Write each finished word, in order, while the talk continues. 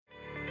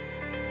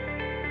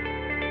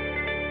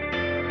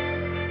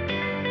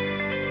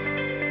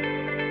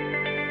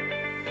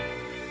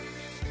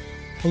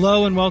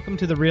Hello and welcome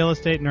to the Real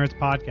Estate Nerds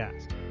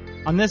Podcast.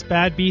 On this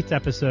Bad Beats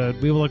episode,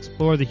 we will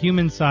explore the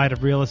human side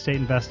of real estate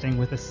investing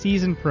with a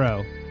seasoned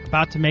pro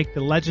about to make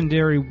the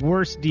legendary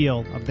worst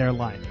deal of their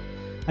life.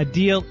 A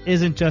deal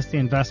isn't just the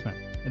investment,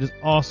 it is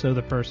also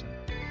the person.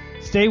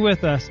 Stay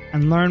with us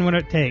and learn what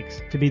it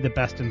takes to be the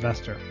best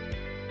investor.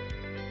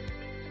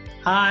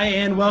 Hi,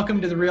 and welcome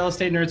to the Real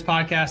Estate Nerds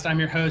Podcast. I'm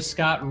your host,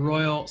 Scott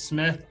Royal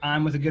Smith.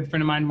 I'm with a good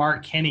friend of mine,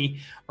 Mark Kenny.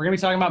 We're going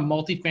to be talking about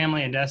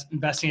multifamily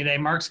investing today.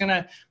 Mark's going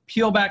to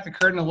peel back the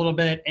curtain a little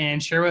bit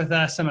and share with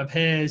us some of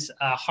his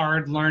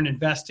hard-learned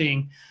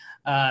investing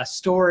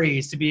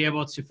stories to be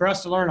able to, for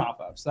us to learn off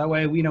of. So that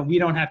way, we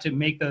don't have to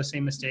make those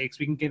same mistakes.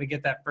 We can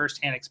get that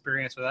firsthand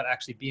experience without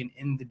actually being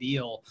in the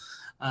deal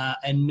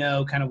and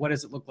know kind of what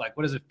does it look like?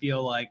 What does it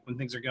feel like when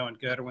things are going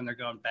good or when they're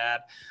going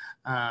bad?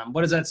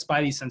 What is that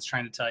spidey sense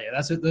trying to tell you?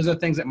 Those are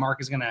things that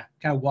Mark is going to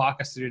kind of walk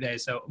us through today.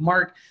 So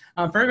Mark,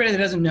 for everybody that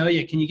doesn't know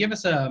you, can you give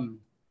us a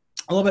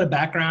little bit of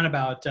background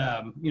about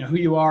who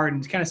you are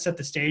and kind of set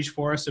the stage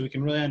for us so we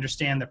can really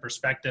understand the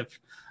perspective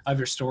of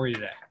your story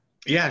today?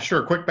 Yeah,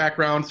 sure. Quick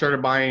background.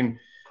 Started buying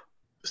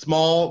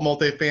small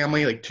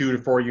multifamily, like 2 to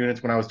 4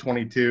 units when I was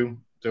 22.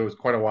 So it was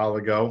quite a while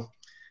ago.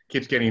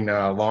 Keeps getting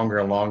longer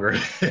and longer,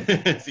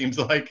 it seems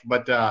like.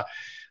 But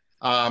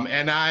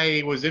and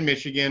I was in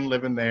Michigan,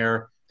 living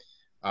there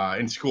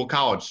in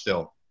college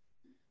still.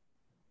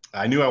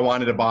 I knew I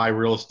wanted to buy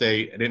real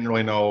estate. I didn't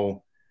really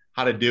know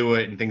how to do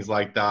it and things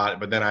like that.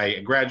 But then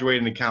I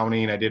graduated in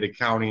accounting. I did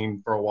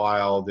accounting for a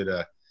while, did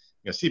a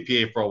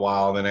CPA for a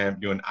while. Then I am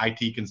doing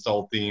IT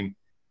consulting.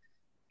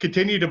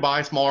 Continued to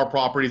buy smaller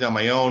properties on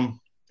my own.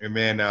 And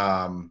then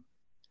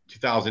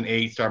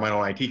 2008, started my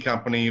own IT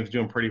company. It was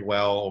doing pretty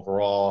well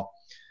overall.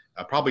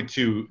 Probably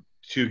too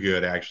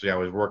good, actually. I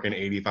was working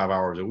 85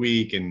 hours a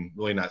week and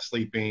really not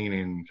sleeping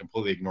and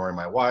completely ignoring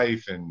my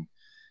wife. And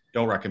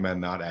don't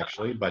recommend that,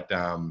 actually. But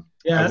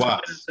yeah,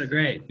 that's so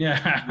great.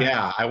 Yeah.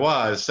 Yeah, I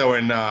was. So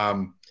in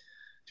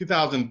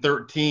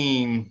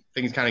 2013,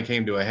 things kind of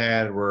came to a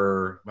head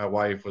where my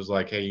wife was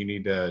like, hey, you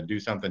need to do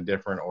something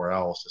different or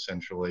else,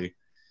 essentially.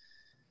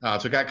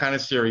 So it got kind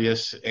of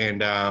serious.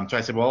 And so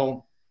I said,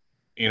 well,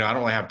 I don't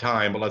really have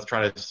time, but let's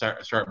try to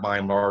start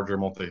buying larger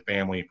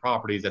multifamily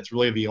properties. That's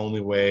really the only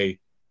way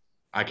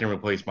I can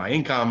replace my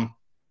income,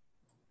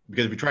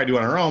 because if we try to do it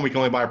on our own, we can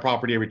only buy a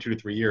property every 2 to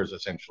 3 years,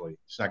 essentially.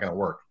 It's not going to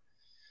work.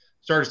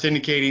 Started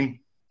syndicating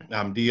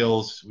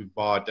deals. We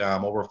bought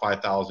over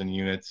 5,000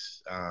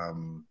 units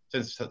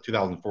since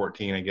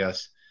 2014, I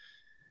guess.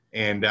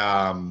 And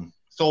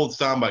sold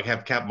some, but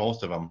have kept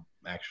most of them,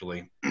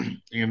 actually.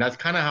 And that's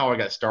kind of how I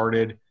got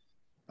started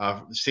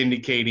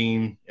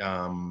syndicating.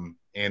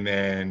 And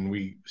then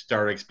we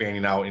started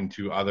expanding out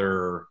into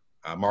other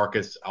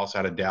markets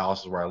outside of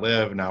Dallas, where I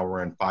live. Now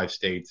we're in 5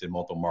 states and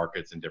multiple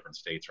markets in different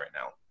states right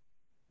now.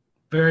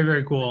 Very,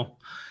 very cool.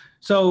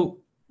 So,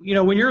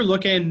 when you're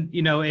looking,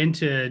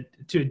 into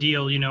a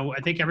deal,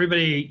 I think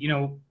everybody,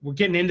 we're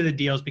getting into the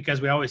deals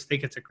because we always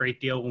think it's a great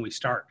deal when we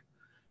start,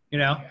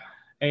 Yeah.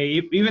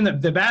 Hey, even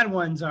the bad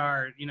ones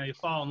are, you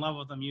fall in love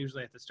with them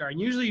usually at the start.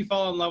 And usually you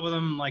fall in love with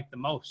them like the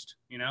most,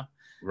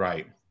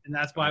 Right. And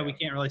that's why we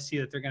can't really see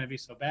that they're going to be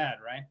so bad,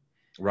 right?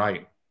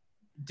 Right.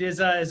 Is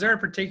there a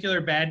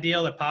particular bad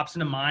deal that pops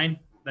into mind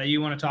that you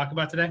want to talk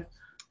about today?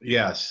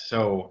 Yes.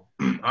 So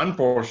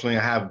unfortunately,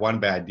 I have one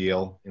bad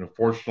deal.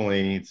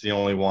 Fortunately, it's the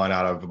only one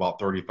out of about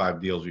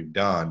 35 deals we've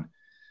done,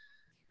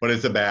 but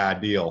it's a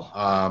bad deal.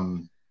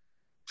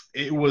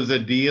 It was a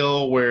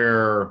deal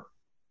where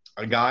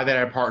a guy that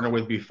I partnered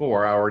with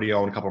before, I already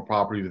owned a couple of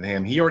properties with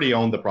him. He already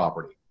owned the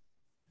property,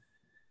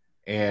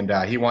 and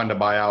he wanted to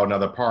buy out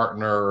another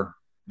partner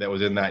that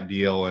was in that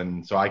deal.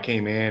 And so I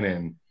came in,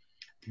 and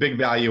big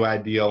value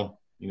add deal,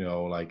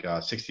 like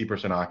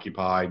 60%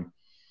 occupied.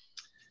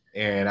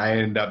 And I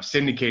ended up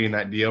syndicating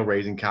that deal,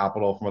 raising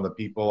capital from other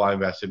people. I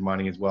invested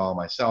money as well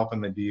myself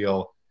in the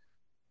deal.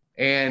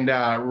 And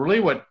really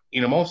what,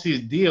 most of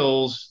these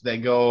deals that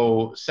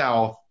go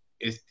south,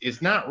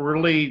 it's not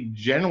really,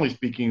 generally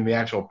speaking, the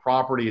actual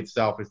property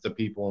itself. It's the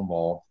people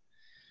involved.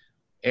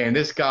 And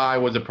this guy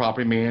was a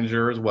property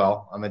manager as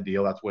well on the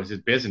deal. That's what his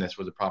business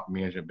was, a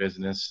property management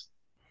business.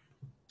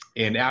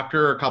 And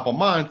after a couple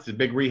months, a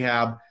big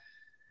rehab,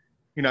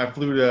 I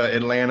flew to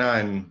Atlanta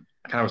and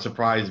kind of a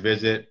surprise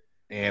visit.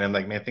 And I'm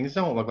like, man, things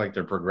don't look like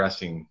they're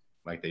progressing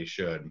like they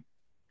should.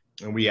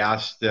 And we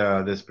asked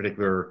this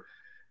particular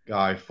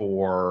guy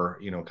for,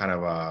 kind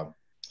of a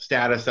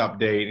status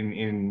update.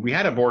 And we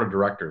had a board of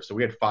directors. So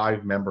we had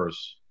 5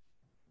 members,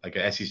 like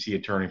an SEC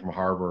attorney from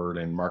Harvard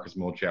and Marcus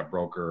Millichap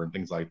broker and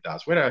things like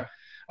that. So we had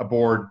a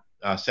board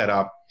set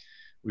up.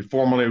 We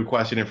formally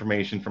requested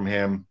information from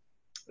him.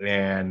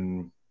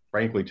 And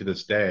frankly, to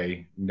this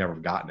day, we've never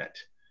gotten it.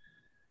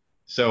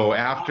 So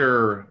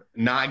after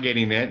not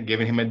getting it,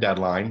 giving him a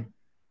deadline,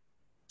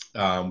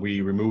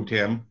 we removed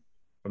him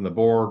from the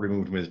board,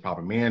 removed him as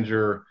property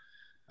manager,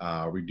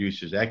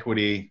 reduced his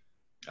equity,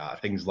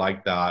 things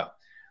like that.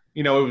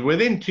 It was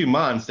within 2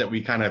 months that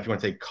we kind of, if you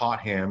want to say, caught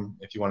him,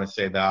 if you want to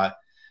say that.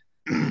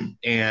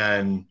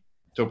 And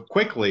so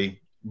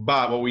quickly,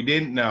 but what we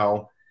didn't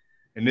know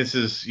and this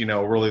is,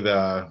 really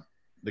the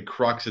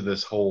crux of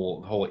this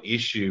whole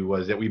issue,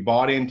 was that we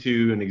bought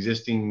into an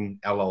existing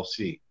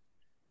LLC.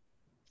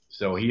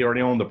 So he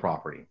already owned the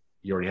property.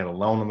 He already had a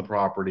loan on the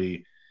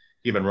property.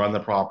 He even run the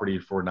property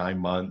for 9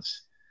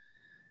 months.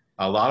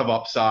 A lot of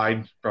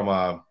upside from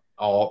a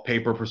all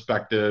paper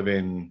perspective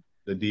in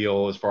the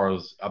deal, as far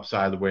as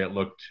upside, the way it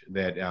looked,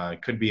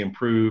 that could be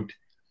improved.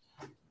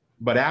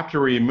 But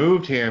after we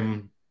moved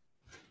him,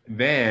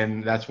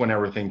 then that's when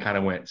everything kind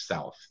of went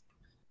south.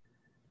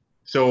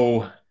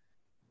 So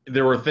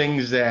there were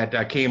things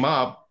that came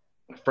up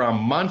from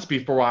months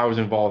before I was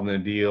involved in the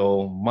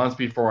deal, months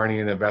before any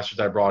of the investors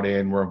I brought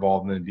in were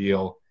involved in the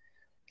deal,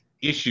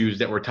 issues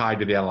that were tied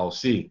to the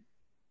LLC.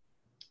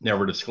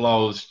 Never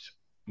disclosed,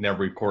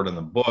 never recorded in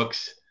the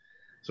books.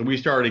 So we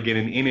started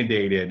getting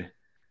inundated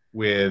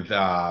with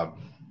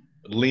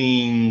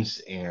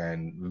liens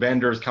and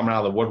vendors coming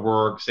out of the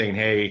woodwork saying,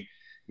 hey,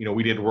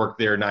 we did work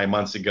there 9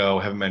 months ago,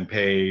 haven't been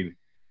paid.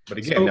 But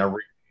again,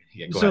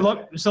 so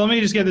let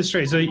me just get this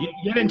straight. So you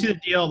get into the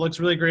deal, it looks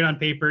really great on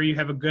paper. You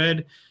have a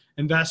good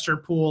investor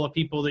pool of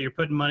people that you're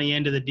putting money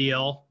into the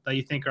deal that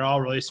you think are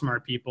all really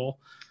smart people.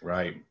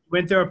 Right.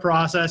 Went through a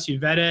process. You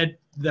vetted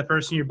the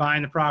person you're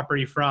buying the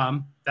property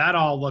from. That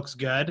all looks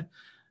good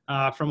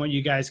from what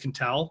you guys can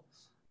tell.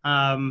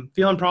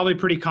 Feeling probably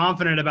pretty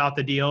confident about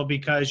the deal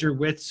because you're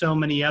with so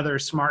many other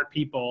smart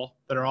people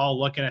that are all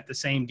looking at the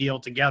same deal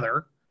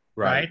together.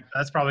 Right?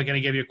 That's probably going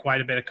to give you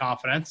quite a bit of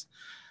confidence.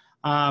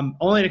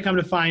 Only to come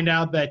to find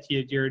out that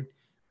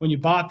when you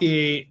bought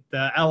the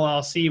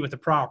LLC with the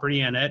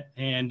property in it,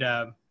 and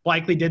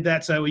likely did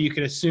that so you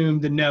could assume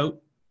the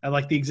note,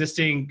 like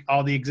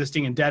all the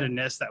existing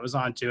indebtedness that was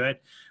onto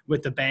it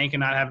with the bank,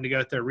 and not having to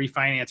go through a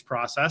refinance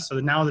process. So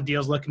now the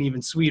deal's looking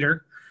even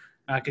sweeter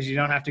because you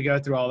don't have to go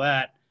through all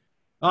that.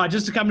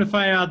 Just to come to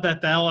find out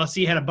that the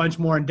LLC had a bunch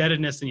more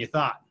indebtedness than you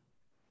thought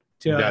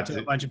to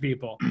a bunch of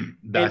people.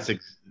 That's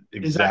exactly.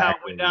 Is that how it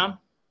went down?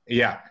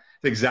 Yeah,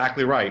 that's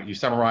exactly right. You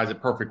summarize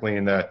it perfectly.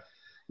 And I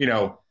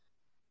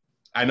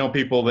know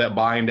people that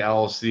buy into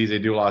LLCs, they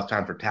do a lot of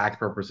time for tax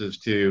purposes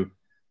too.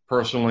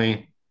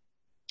 Personally,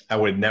 I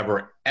would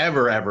never,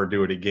 ever, ever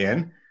do it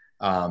again.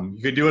 You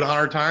could do it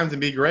 100 times and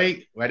be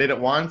great. I did it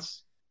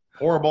once,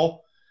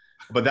 horrible.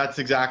 But that's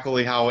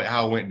exactly how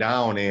it went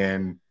down.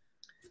 And,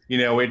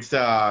 it's,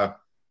 a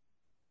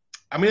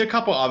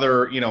couple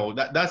other,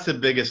 that's the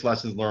biggest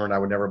lessons learned. I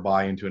would never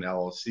buy into an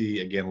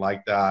LLC again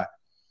like that.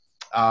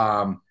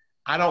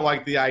 I don't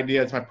like the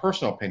idea. It's my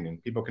personal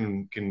opinion. People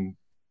can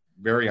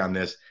vary on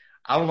this.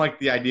 I don't like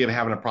the idea of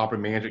having a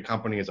property management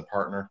company as a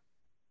partner,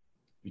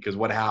 because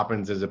what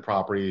happens is a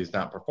property is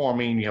not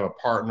performing. You have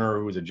a partner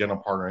who is a general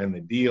partner in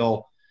the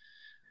deal.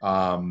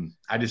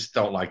 I just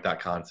don't like that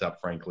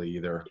concept, frankly,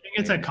 either. You think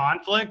it's a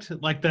conflict?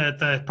 Like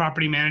the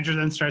property manager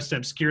then starts to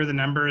obscure the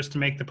numbers to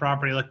make the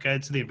property look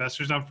good so the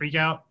investors don't freak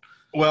out?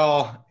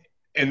 Well,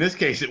 in this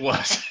case, it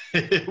was.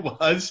 It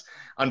was,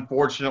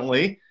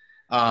 unfortunately.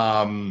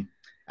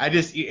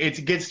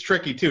 It gets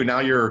tricky, too. Now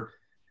you're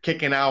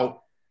kicking out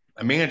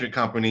a management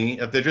company.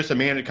 If they're just a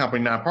management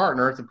company, not a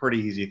partner, it's a pretty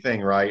easy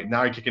thing, right?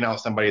 Now you're kicking out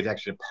somebody that's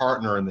actually a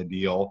partner in the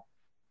deal.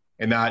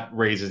 And that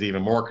raises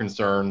even more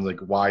concerns, like,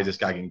 why is this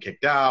guy getting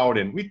kicked out?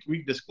 And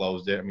we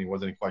disclosed it. It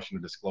wasn't a question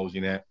of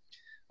disclosing it.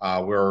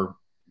 We're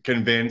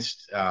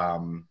convinced.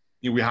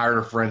 We hired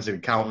a forensic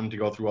accountant to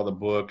go through all the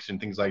books and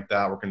things like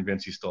that. We're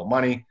convinced he stole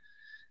money.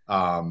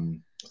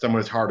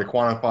 Someone is hard to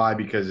quantify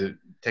because it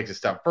takes a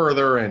step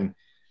further, and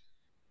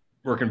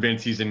we're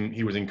convinced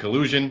he was in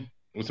collusion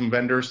with some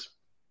vendors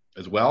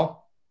as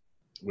well,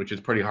 which is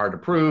pretty hard to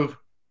prove.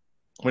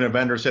 When a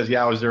vendor says,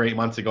 "Yeah, I was there 8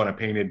 months ago and I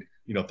painted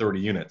 30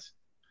 units."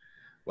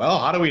 Well,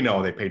 how do we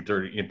know they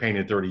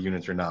painted 30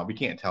 units or not? We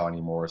can't tell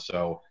anymore.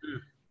 So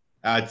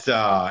it's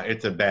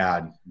a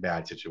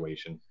bad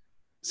situation.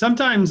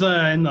 Sometimes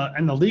in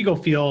the legal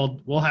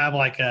field, we'll have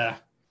like a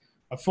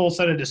full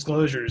set of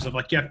disclosures of,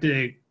 like, you have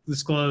to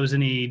disclose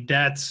any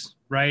debts,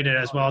 right,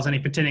 as well as any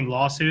pending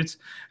lawsuits.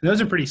 And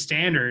those are pretty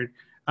standard.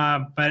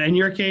 But in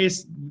your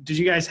case, did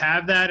you guys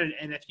have that?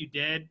 And if you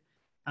did,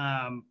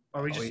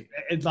 or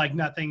it's like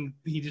nothing,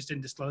 he just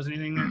didn't disclose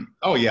anything there?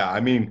 Oh, yeah.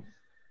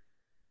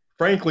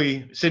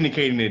 Frankly,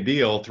 syndicating a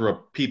deal through a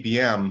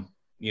PPM,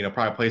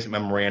 private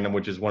placement memorandum,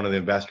 which is one of the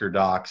investor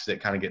docs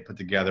that kind of get put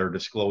together,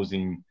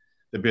 disclosing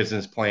the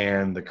business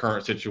plan, the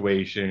current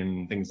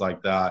situation, things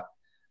like that.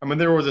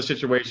 There was a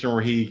situation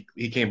where he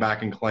came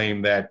back and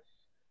claimed that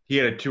he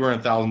had a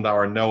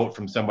 $200,000 note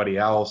from somebody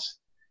else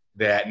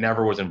that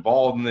never was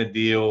involved in the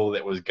deal,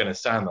 that was going to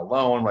sign the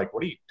loan. Like,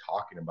 what are you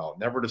talking about?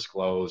 Never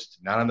disclosed,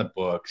 not on the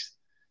books.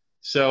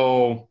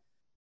 So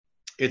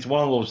it's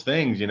one of those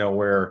things,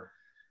 where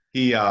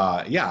it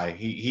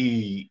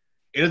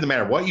doesn't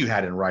matter what you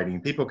had in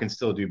writing. People can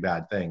still do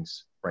bad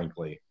things,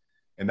 frankly.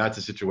 And that's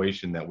the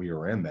situation that we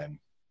were in then.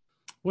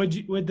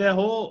 Would a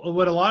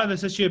lot of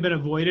this issue have been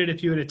avoided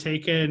if you would have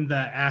taken the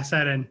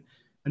asset and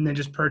then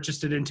just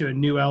purchased it into a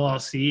new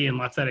LLC and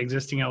left that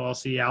existing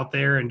LLC out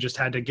there and just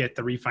had to get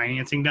the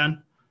refinancing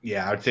done?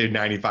 Yeah, I would say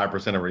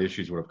 95% of our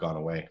issues would have gone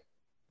away.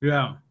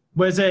 Yeah.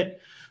 Was it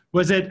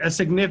Was it a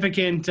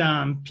significant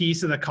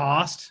piece of the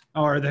cost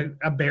or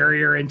a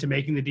barrier into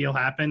making the deal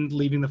happen,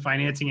 leaving the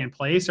financing in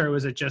place, or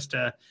was it just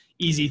a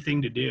easy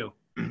thing to do?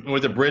 It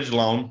was a bridge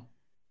loan,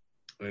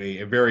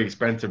 a very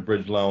expensive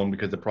bridge loan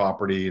because of the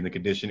property and the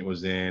condition it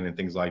was in and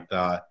things like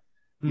that.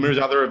 There's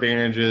other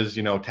advantages,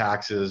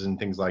 taxes and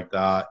things like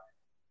that.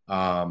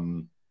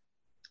 And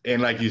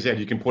like you said,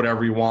 you can put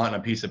whatever you want on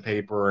a piece of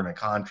paper and a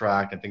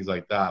contract and things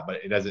like that, but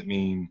it doesn't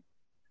mean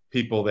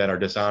people that are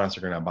dishonest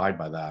are going to abide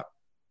by that.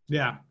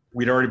 Yeah.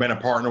 We'd already been a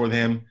partner with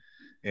him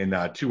in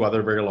 2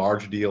 other very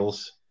large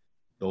deals.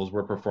 Those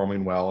were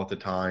performing well at the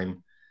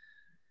time.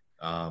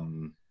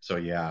 So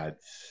yeah,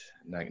 it's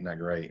not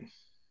great.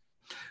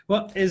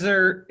 Well, is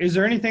there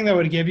anything that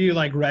would give you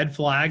like red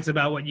flags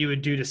about what you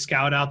would do to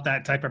scout out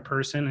that type of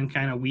person and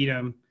kind of weed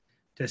them,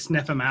 to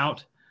sniff them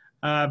out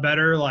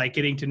better, like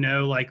getting to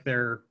know like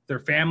their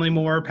family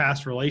more,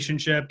 past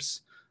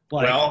relationships?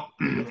 Well,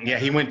 yeah,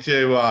 he went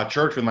to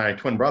church with my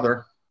twin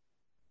brother.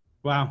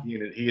 Wow.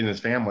 He and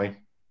his family.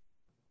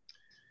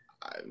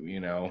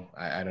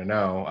 I don't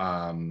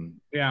know.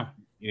 Yeah.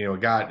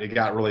 It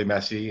got really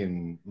messy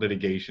and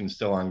litigation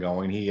still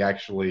ongoing. He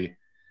actually,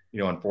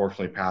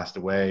 unfortunately passed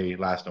away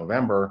last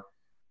November,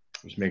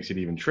 which makes it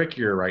even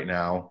trickier right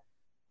now.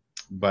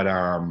 But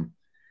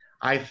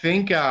I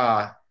think,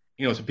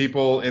 some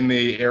people in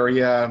the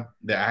area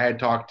that I had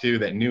talked to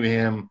that knew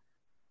him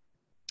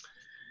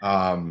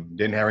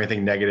didn't have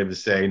anything negative to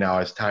say. Now,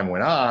 as time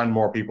went on,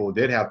 more people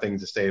did have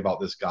things to say about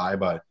this guy.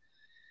 But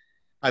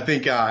I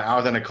think I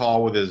was on a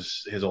call with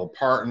his old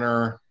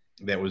partner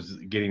that was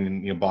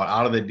getting bought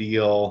out of the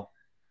deal.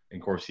 And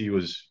of course,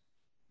 he's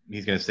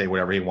going to say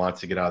whatever he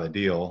wants to get out of the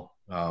deal.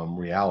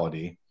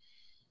 Reality.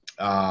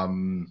 I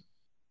don't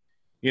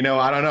know.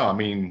 I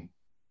mean,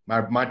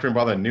 my twin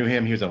brother knew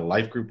him. He was in a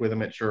life group with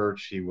him at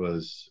church. He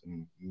was,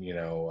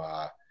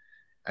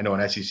 I know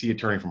an SEC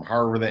attorney from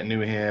Harvard that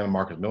knew him,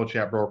 Marcus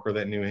Millichap broker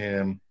that knew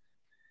him.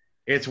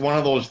 It's one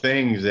of those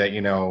things that,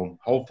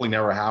 hopefully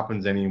never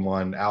happens to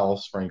anyone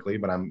else, frankly,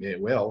 but it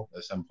will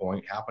at some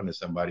point happen to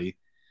somebody.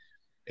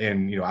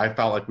 And, I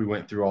felt like we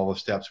went through all the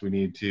steps we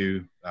need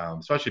to,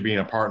 especially being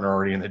a partner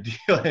already in the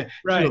deal,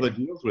 right. The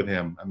deals with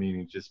him. I mean,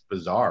 it's just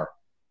bizarre.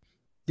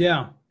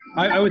 Yeah,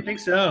 I would think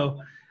so.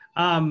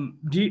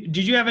 Did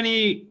you have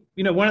any,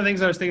 one of the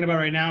things I was thinking about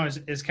right now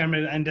is kind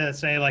of and to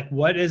say like,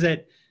 what is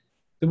it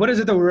that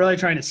we're really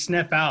trying to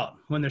sniff out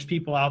when there's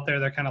people out there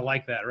that are kind of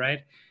like that,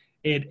 right?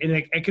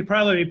 It could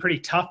probably be pretty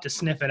tough to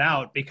sniff it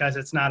out because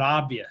it's not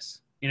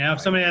obvious. If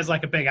somebody has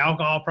like a big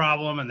alcohol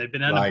problem and they've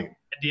been under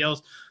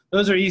deals,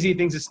 those are easy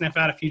things to sniff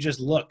out if you just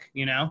look,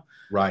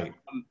 Right.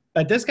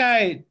 But this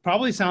guy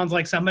probably sounds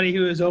like somebody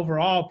who is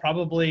overall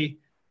probably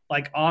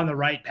like on the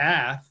right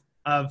path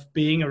of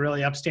being a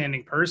really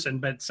upstanding person,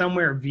 but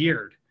somewhere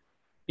veered,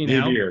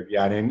 Veered,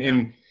 yeah.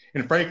 And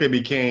frankly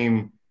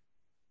became,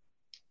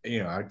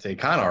 I'd say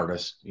con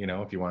artist,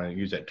 if you want to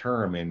use that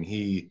term. And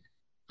he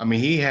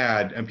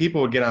had, and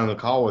people would get on the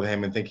call with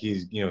him and think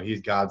he's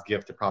God's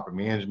gift to property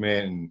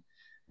management and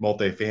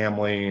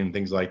multifamily and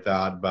things like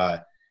that.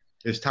 But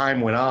as time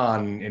went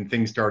on and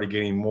things started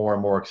getting more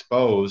and more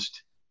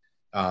exposed,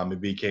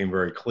 it became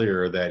very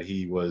clear that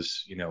he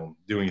was,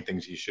 doing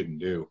things he shouldn't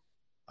do.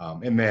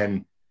 And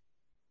then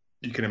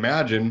you can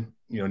imagine,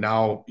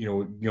 now,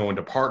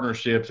 into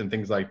partnerships and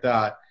things like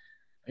that,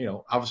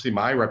 obviously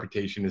my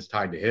reputation is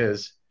tied to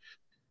his.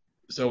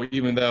 So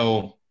even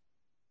though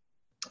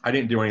I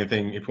didn't do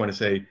anything, if you want to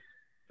say,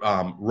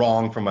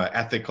 wrong from an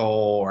ethical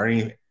or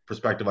any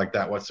perspective like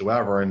that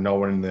whatsoever, and no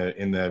one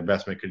in the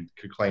investment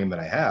could claim that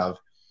I have,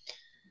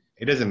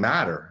 it doesn't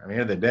matter. I mean,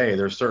 at the end of the day,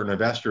 there's certain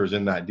investors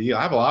in that deal.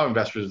 I have a lot of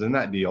investors in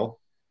that deal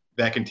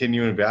that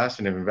continue to invest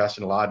and have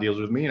invested in a lot of deals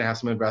with me, and I have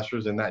some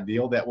investors in that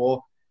deal that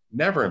will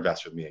never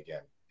invest with me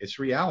again. It's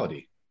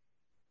reality.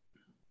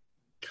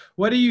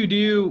 What do you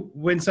do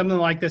when something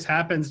like this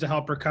happens to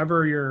help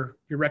recover your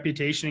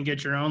reputation and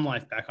get your own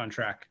life back on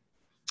track?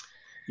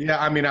 Yeah,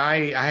 I mean,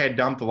 I had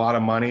dumped a lot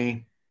of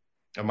money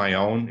of my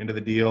own into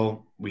the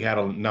deal. We had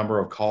a number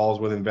of calls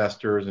with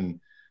investors, and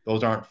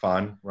those aren't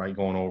fun, right?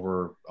 Going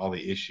over all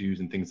the issues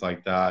and things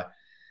like that.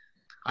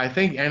 I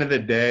think end of the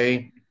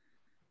day,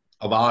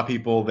 a lot of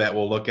people that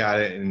will look at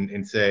it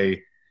and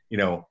say,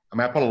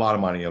 I put a lot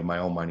of money of my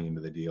own money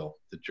into the deal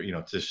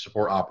to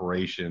support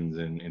operations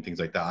and things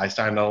like that. I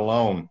signed on a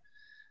loan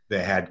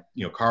that had,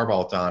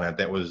 carve-outs on it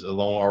that was a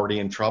loan already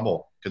in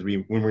trouble because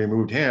when we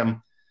removed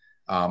him,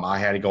 I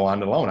had to go on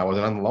the loan. I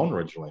wasn't on the loan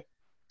originally.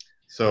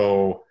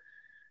 So,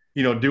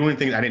 doing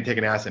things, I didn't take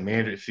an asset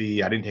management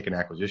fee. I didn't take an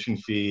acquisition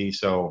fee.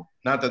 So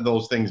not that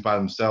those things by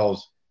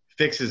themselves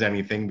fixes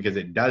anything, because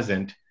it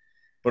doesn't,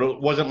 but it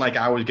wasn't like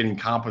I was getting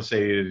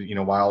compensated,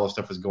 while all this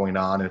stuff was going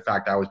on. In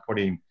fact, I was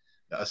putting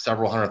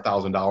several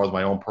 $100,000 of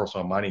my own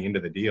personal money into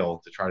the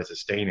deal to try to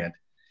sustain it.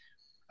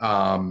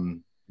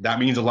 That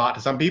means a lot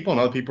to some people, and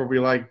other people will be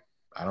like,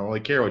 I don't really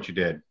care what you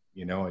did.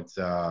 It's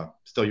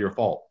still your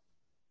fault.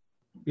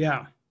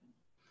 Yeah.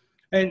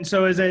 And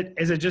so is it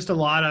just a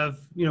lot of,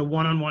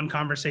 one-on-one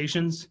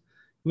conversations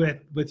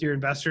with your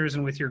investors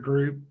and with your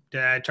group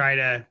to try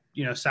to,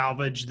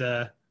 salvage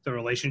the the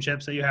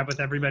relationships that you have with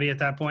everybody at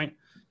that point?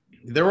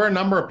 There were a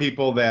number of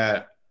people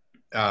that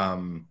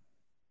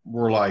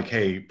were like,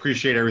 hey,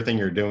 appreciate everything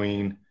you're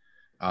doing.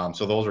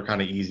 So those were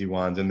kind of easy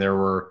ones. And there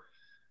were,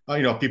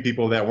 a few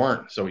people that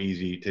weren't so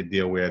easy to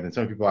deal with. And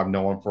some people I've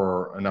known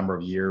for a number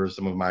of years.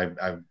 Some of them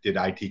I did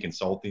IT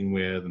consulting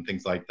with and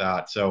things like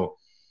that. So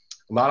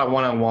a lot of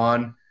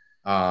one-on-one,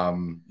 a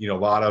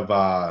lot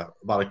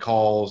of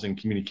calls and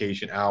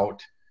communication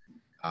out.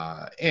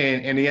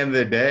 And at the end of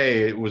the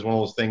day, it was one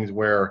of those things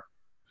where,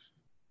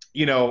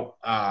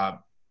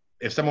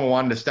 if someone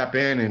wanted to step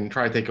in and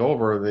try to take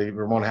over, they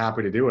were more than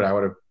happy to do it. I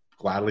would have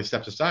gladly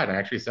stepped aside. I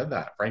actually said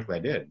that. Frankly, I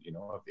did.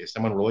 If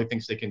someone really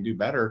thinks they can do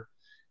better,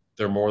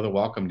 they're more than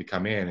welcome to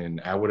come in.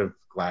 And I would have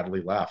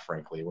gladly left,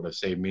 frankly. It would have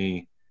saved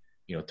me,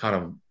 a ton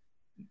of,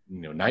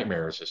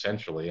 nightmares,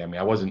 essentially. I mean,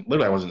 I wasn't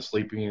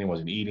sleeping, I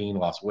wasn't eating,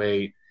 lost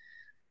weight.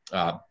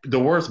 The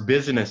worst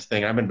business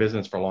thing, I've been in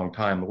business for a long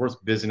time, the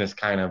worst business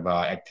kind of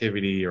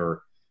activity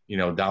or,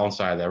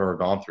 downside that I've ever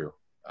gone through.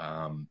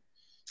 And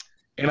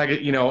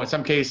in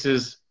some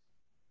cases,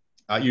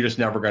 you're just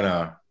never going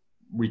to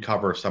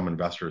recover some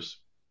investors.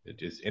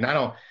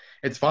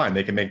 It's fine.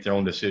 They can make their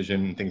own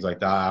decision and things like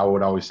that. I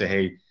would always say,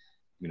 hey,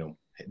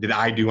 did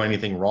I do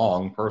anything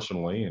wrong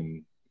personally?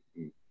 And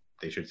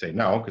they should say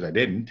no, because I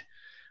didn't.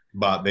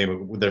 But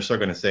they're still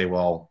going to say,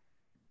 well,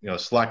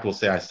 Select will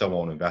say I still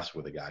won't invest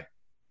with a guy.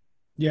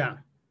 Yeah.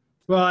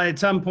 Well, at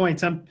some point,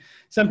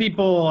 some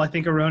people, I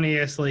think,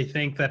 erroneously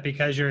think that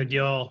because you're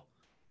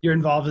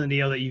involved in the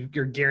deal, that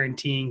you're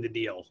guaranteeing the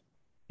deal,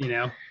 and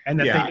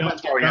that they don't.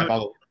 That's why we have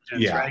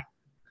right?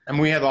 And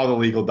we have all the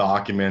legal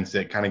documents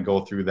that kind of go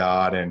through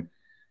that. And,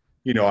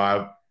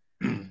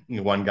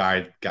 one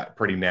guy got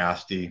pretty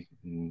nasty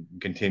and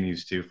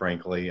continues to,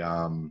 frankly.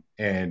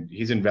 And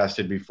he's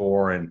invested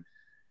before and,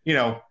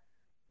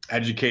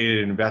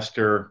 educated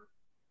investor.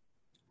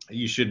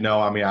 You should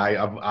know. I mean,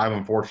 I've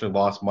unfortunately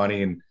lost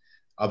money in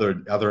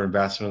other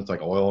investments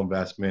like oil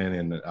investment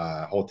and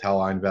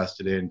hotel I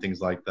invested in, things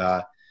like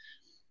that.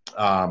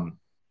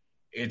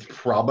 It's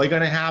probably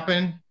going to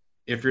happen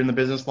if you're in the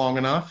business long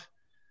enough.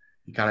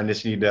 You kind of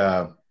just need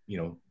to, you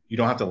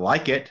don't have to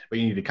like it, but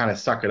you need to kind of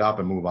suck it up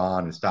and move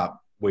on and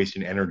stop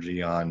wasting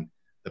energy on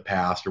the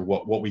past or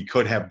what we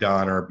could have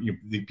done. Or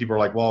people are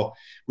like, well,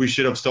 we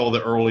should have sold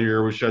it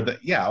earlier. We should have.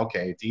 Yeah,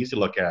 okay, it's easy to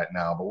look at it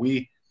now, but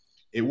we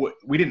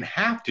didn't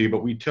have to,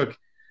 but we took,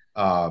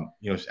 I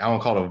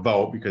don't call it a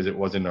vote because it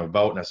wasn't a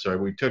vote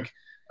necessarily. We took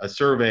a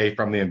survey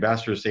from the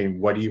investors saying,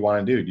 what do you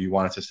want to do? Do you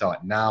want us to sell it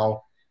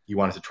now? You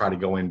want us to try to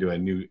go into a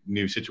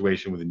new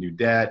situation with a new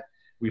debt?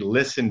 We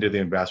listened to the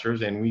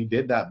investors and we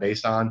did that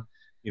based on,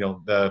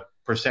 the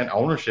percent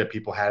ownership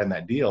people had in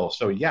that deal.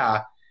 So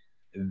yeah,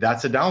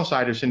 that's a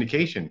downside of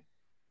syndication.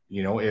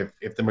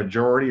 If the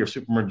majority or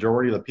super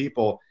majority of the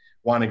people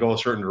want to go a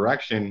certain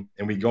direction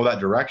and we go that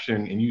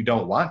direction and you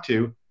don't want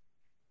to,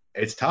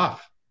 it's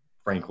tough.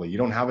 Frankly, you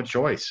don't have a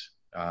choice.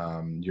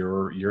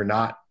 You're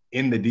not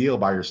in the deal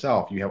by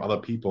yourself. You have other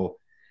people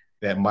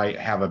that might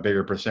have a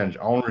bigger percentage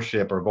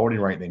ownership or voting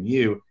right than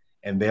you,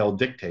 and they'll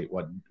dictate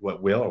what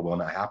will or will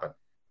not happen.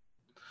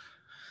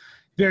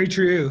 Very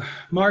true,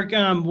 Mark.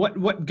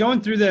 What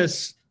going through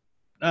this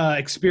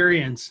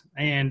experience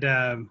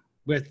and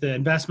with the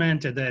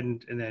investment and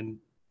then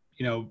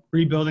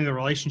rebuilding the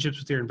relationships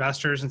with your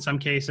investors in some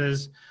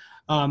cases,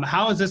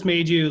 how has this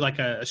made you like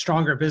a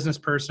stronger business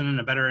person and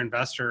a better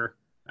investor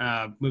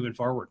moving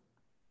forward?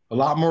 A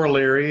lot more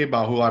leery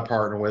about who I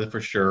partner with,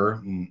 for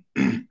sure.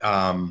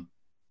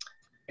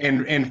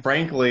 And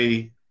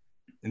frankly,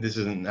 and this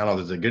isn't, I don't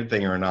know if it's a good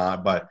thing or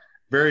not, but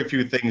very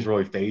few things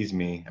really faze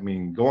me. I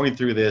mean, going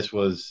through this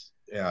was,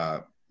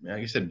 like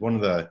I said,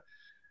 I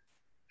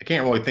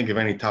can't really think of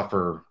any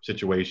tougher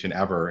situation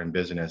ever in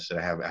business that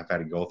I've had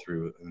to go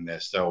through in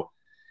this. So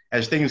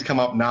as things come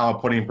up now,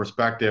 putting in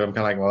perspective, I'm kind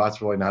of like, well,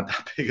 that's really not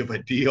that big of a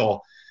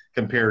deal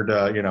compared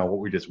to, what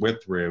we just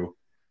went through.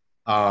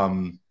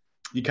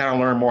 You kind of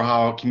learn more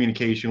how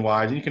communication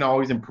wise, and you can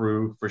always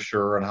improve for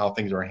sure on how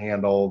things are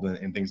handled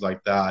and things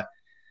like that.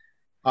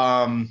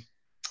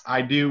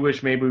 I do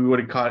wish maybe we would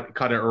have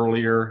cut it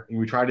earlier.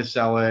 We tried to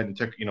sell it and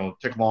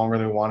took longer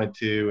than we wanted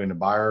to, and the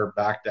buyer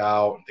backed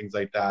out and things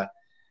like that.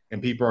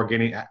 And people are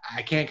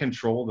I can't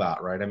control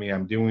that, right? I mean,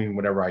 I'm doing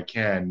whatever I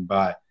can,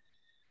 but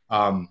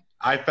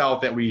I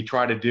felt that we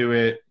try to do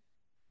it,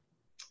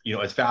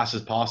 as fast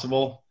as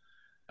possible.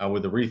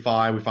 With the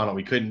refi, we found out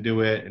we couldn't do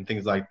it and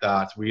things like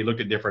that. So we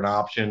looked at different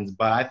options,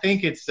 but I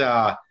think it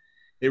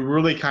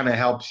really kind of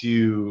helps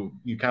you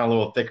kind of a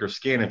little thicker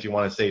skin, if you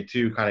want to say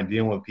too, kind of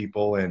dealing with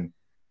people and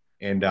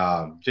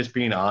just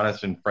being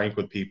honest and frank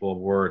with people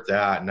where it's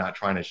at, and not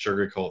trying to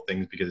sugarcoat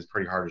things, because it's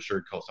pretty hard to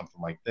sugarcoat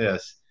something like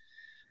this.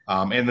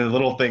 And the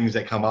little things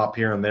that come up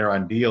here and there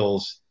on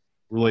deals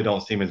really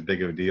don't seem as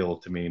big of a deal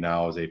to me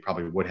now as they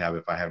probably would have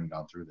if I hadn't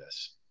gone through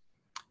this.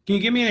 Can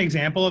you give me an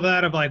example of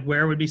that, of like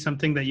where would be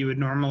something that you would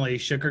normally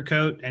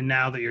sugarcoat and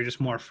now that you're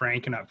just more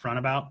frank and upfront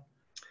about?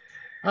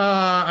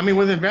 I mean,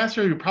 with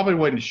investors, you probably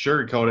wouldn't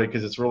sugarcoat it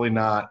because it's really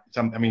not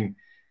to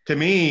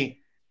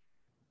me,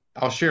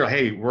 I'll share,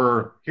 hey,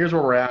 here's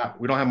where we're at.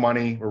 We don't have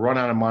money. We're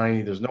running out of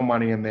money. There's no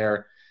money in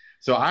there.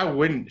 So I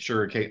wouldn't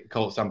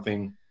sugarcoat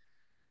something.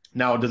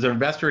 Now, does an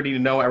investor need to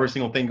know every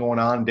single thing going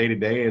on day to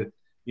day?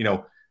 You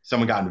know,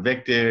 someone got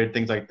evicted,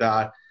 things like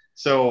that.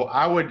 So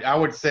I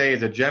would say,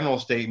 as a general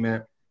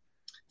statement,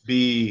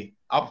 be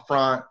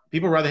upfront.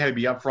 People rather have you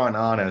be upfront and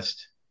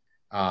honest.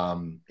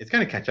 It's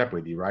going to catch up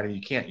with you, right? And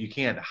you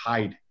can't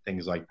hide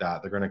things like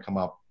that. They're going to come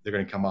up. They're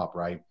going to come up,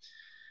 right?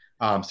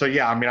 So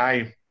yeah, I mean,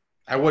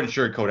 I wouldn't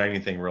sugarcoat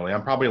anything really.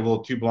 I'm probably a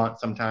little too blunt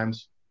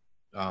sometimes,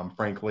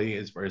 frankly,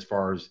 as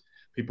far as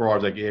people are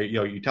always like,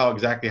 you tell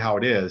exactly how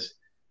it is,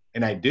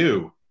 and I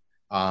do.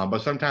 But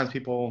sometimes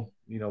people,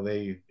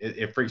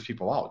 it freaks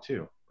people out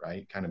too,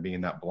 right? Kind of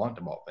being that blunt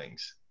about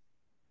things.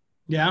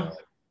 Yeah.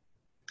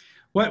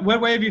 What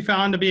way have you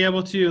found to be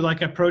able to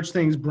like approach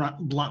things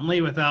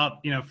bluntly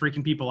without,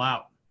 freaking people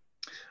out?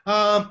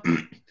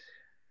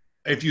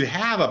 If you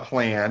have a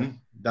plan,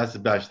 that's the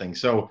best thing.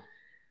 So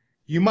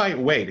you might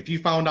wait. If you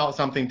found out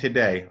something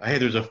today, hey,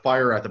 there's a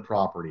fire at the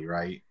property,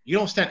 right? You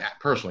don't send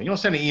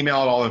an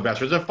email to all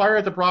investors. There's a fire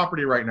at the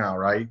property right now,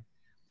 right?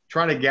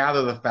 Try to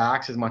gather the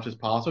facts as much as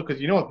possible,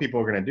 because you know what people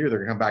are going to do. They're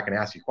going to come back and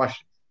ask you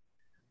questions.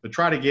 But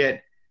try to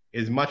get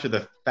as much of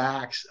the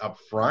facts up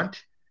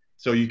front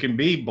so you can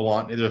be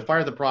blunt. There's a fire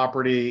at the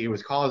property. It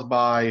was caused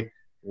by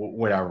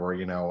whatever,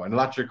 an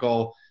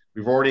electrical.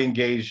 We've already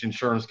engaged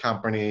insurance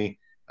company.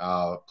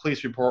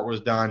 Police report was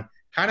done.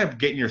 Kind of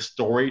getting your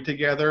story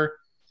together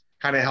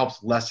kind of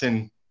helps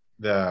lessen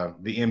the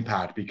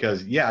impact,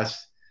 because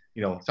yes,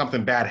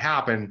 something bad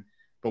happened,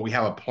 but we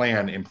have a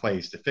plan in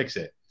place to fix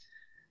it,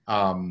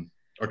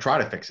 or try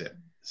to fix it.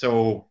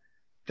 So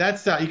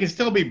that's you can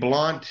still be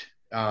blunt,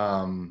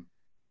 and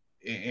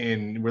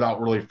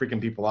without really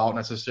freaking people out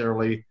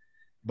necessarily.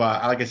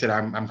 But like I said,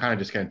 I'm kind of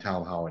just going to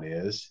tell them how it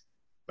is.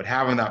 But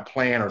having that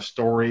plan or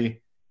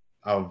story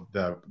of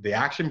the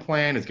action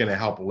plan is going to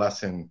help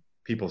lessen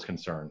people's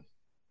concern.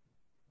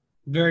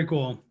 Very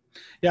cool.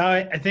 Yeah,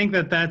 I think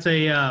that's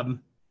a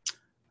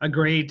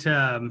great.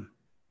 I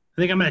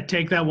think I'm going to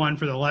take that one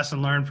for the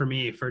lesson learned for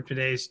me for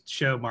today's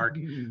show, Mark,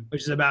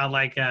 which is about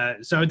like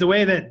so the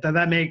way that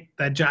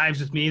jives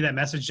with me, that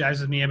message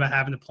jives with me about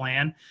having a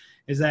plan,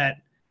 is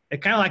that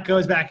it kind of like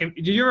goes back.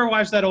 Did you ever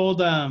watch that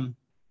old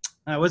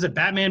was it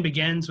Batman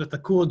Begins with the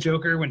cool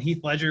Joker when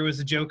Heath Ledger was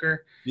the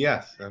Joker?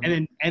 Yes.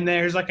 And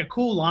there's like a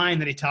cool line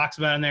that he talks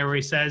about in there where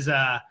he says,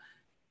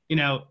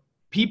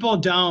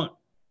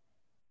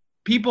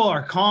 people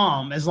are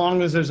calm as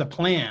long as there's a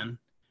plan.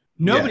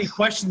 Nobody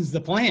questions the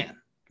plan.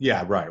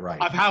 Yeah,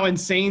 right. Of how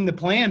insane the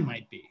plan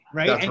might be,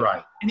 right? That's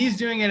right. And he's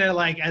doing it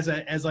as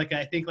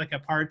I think like a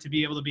part to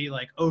be able to be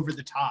like over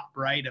the top,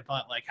 right?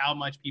 About like how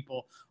much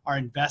people are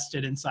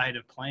invested inside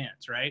of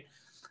plans, right?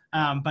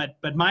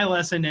 But my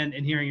lesson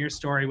in hearing your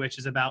story, which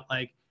is about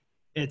like,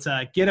 it's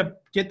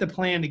get the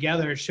plan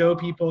together, show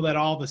people that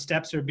all the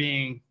steps are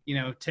being,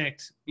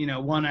 ticked,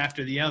 one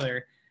after the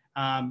other.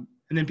 And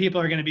then people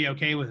are going to be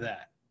okay with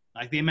that.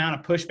 Like the amount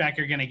of pushback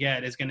you're going to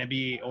get is going to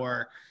be,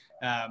 or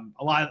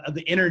a lot of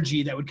the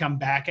energy that would come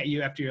back at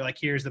you after you're like,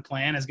 here's the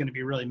plan, is going to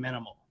be really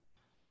minimal.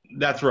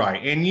 That's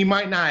right. And you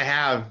might not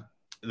have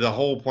the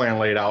whole plan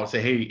laid out.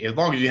 Say, hey, as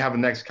long as you have the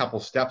next couple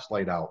steps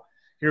laid out,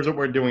 here's what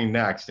we're doing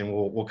next. And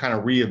we'll kind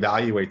of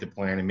reevaluate the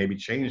plan and maybe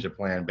change the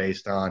plan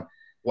based on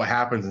what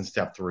happens in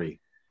step 3.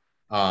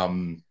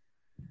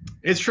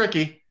 It's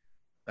tricky,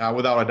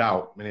 without a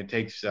doubt. And it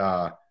takes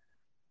a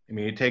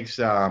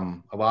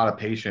lot of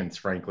patience,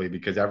 frankly,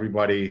 because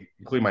everybody,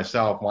 including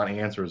myself, want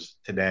answers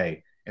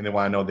today, and they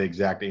want to know the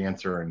exact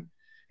answer.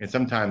 And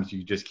sometimes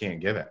you just can't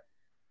give it.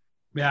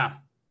 Yeah.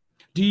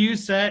 Do you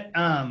set,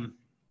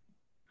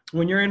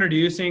 when you're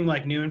introducing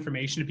like new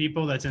information to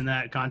people that's in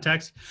that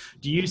context,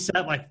 do you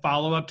set like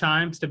follow-up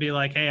times to be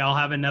like, hey, I'll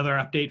have another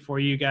update for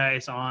you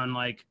guys on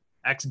like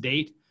X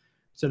date?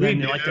 So then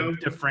they like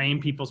to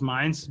frame people's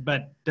minds,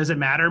 but does it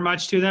matter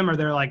much to them, or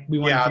they're like, we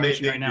want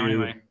information right now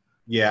anyway?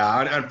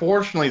 Yeah.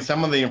 Unfortunately,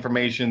 some of the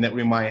information that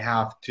we might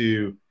have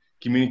to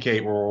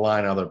communicate will rely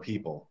on other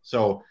people.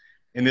 So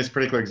in this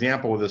particular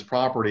example with this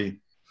property,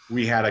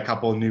 we had a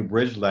couple of new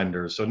bridge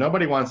lenders. So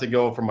nobody wants to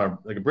go from a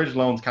bridge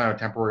loan's kind of a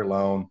temporary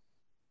loan.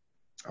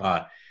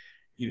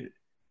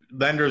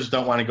 Lenders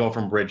don't want to go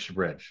from bridge to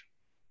bridge.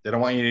 They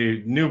don't want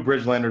new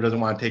bridge lender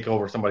doesn't want to take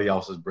over somebody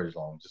else's bridge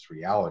loan. Just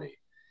reality.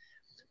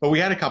 But we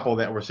had a couple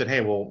that were said,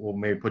 hey, we'll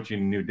maybe put you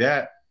in new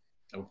debt,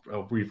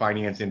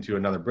 refinance into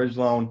another bridge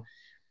loan.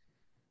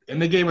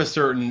 And they gave a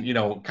certain,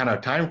 kind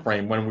of time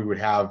frame when we would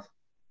have,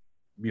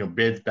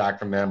 bids back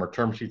from them or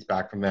term sheets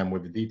back from them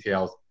with the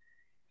details.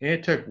 And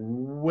it took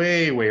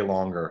way, way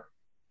longer.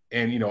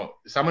 And,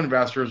 some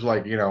investors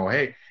like,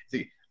 hey,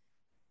 see,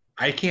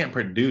 I can't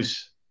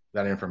produce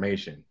that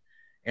information.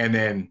 And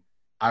then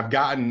I've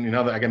gotten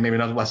maybe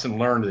another lesson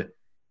learned, that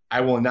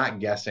I will not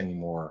guess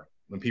anymore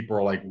when people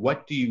are like,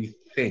 what do you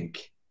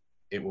think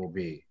it will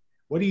be?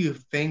 What do you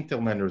think the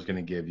lender is going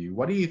to give you?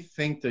 What do you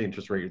think the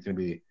interest rate is going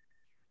to be?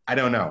 I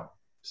don't know.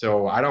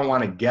 So I don't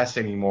want to guess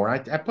anymore. I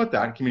put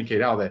that and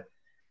communicate out that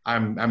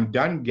I'm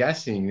done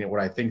guessing what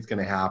I think is going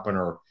to happen,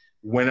 or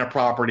when a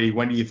property,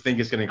 when do you think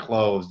it's going to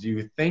close? Do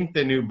you think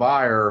the new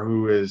buyer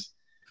who is,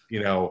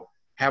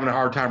 having a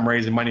hard time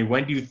raising money,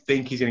 when do you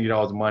think he's going to get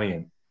all his money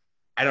in?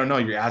 I don't know.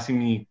 You're asking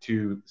me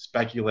to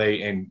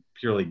speculate and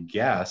purely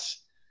guess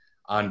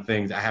on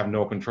things I have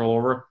no control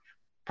over.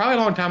 Probably a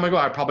long time ago,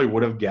 I probably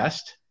would have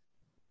guessed.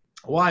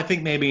 Well, I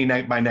think maybe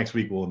by next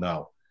week we'll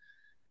know.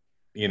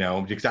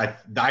 Because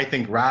I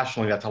think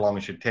rationally that's how long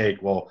it should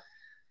take. Well,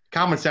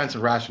 common sense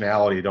and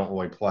rationality don't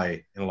really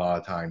play in a lot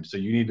of times. So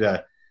you need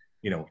to,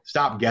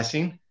 stop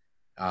guessing.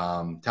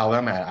 Tell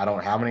them I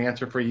don't have an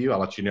answer for you. I'll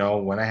let you know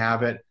when I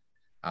have it.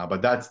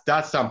 But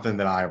that's something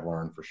that I've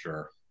learned for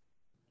sure.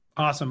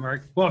 Awesome,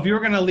 Mark. Well, if you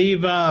were going to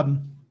leave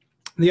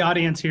the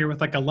audience here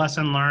with like a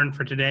lesson learned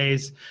for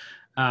today's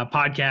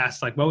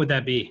podcast, like what would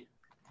that be?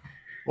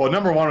 Well,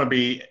 number one would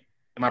be,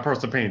 in my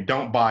personal opinion,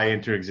 don't buy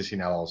into existing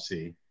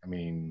LLC. I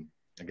mean,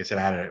 like I said,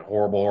 I had a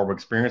horrible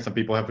experience. Some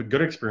people have a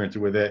good experience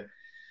with it.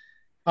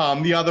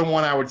 The other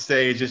one I would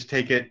say is just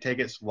take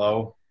it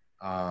slow.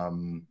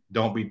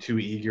 Don't be too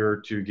eager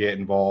to get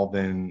involved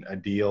in a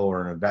deal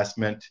or an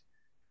investment.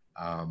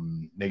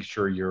 Make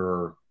sure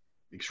you're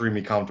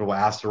extremely comfortable.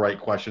 Ask the right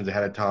questions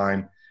ahead of time.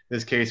 In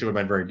this case, it would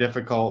have been very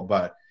difficult,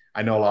 but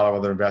I know a lot of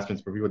other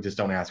investments where people just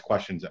don't ask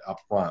questions up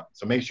front.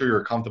 So make sure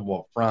you're comfortable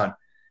up front,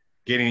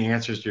 getting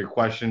answers to your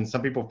questions.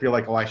 Some people feel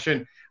like, I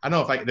shouldn't. I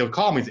don't know if they'll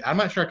call me. I'm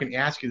not sure I can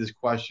ask you this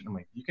question. I'm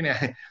like, you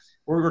can.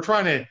 We're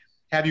trying to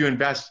have you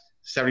invest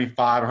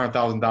 $75,000 or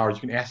 $100,000. You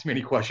can ask me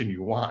any question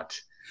you want,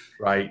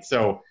 right?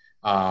 So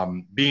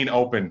being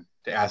open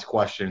to ask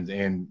questions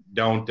and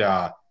don't,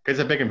 because it's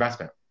a big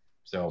investment.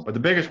 So, but the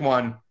biggest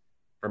one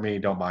for me,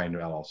 don't buy into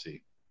LLC.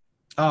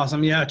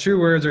 Awesome. Yeah, true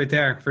words right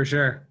there for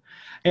sure.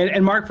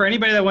 And Mark, for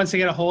anybody that wants to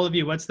get a hold of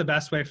you, what's the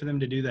best way for them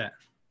to do that?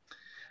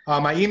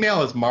 My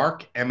email is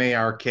Mark,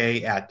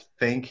 M-A-R-K, at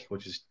think,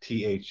 which is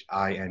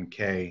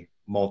T-H-I-N-K,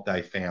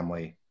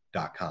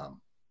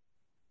 multifamily.com.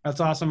 That's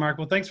awesome, Mark.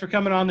 Well, thanks for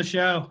coming on the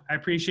show. I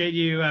appreciate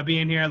you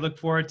being here. I look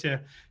forward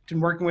to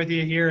working with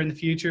you here in the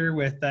future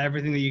with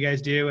everything that you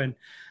guys do. And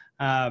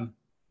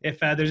if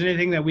there's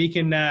anything that we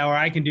can or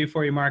I can do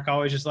for you, Mark,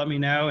 always just let me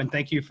know. And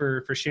thank you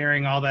for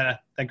sharing all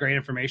that great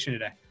information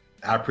today.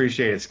 I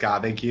appreciate it,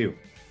 Scott. Thank you.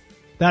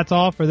 That's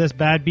all for this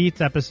Bad Beats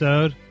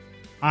episode.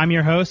 I'm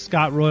your host,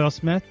 Scott Royal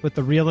Smith, with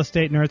the Real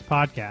Estate Nerds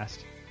Podcast.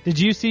 Did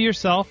you see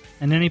yourself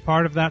in any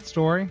part of that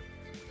story?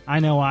 I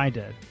know I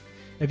did.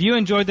 If you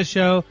enjoyed the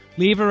show,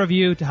 leave a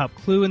review to help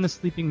clue in the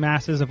sleeping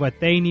masses of what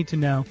they need to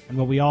know and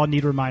what we all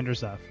need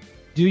reminders of.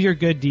 Do your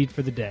good deed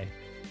for the day.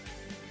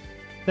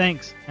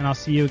 Thanks, and I'll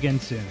see you again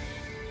soon.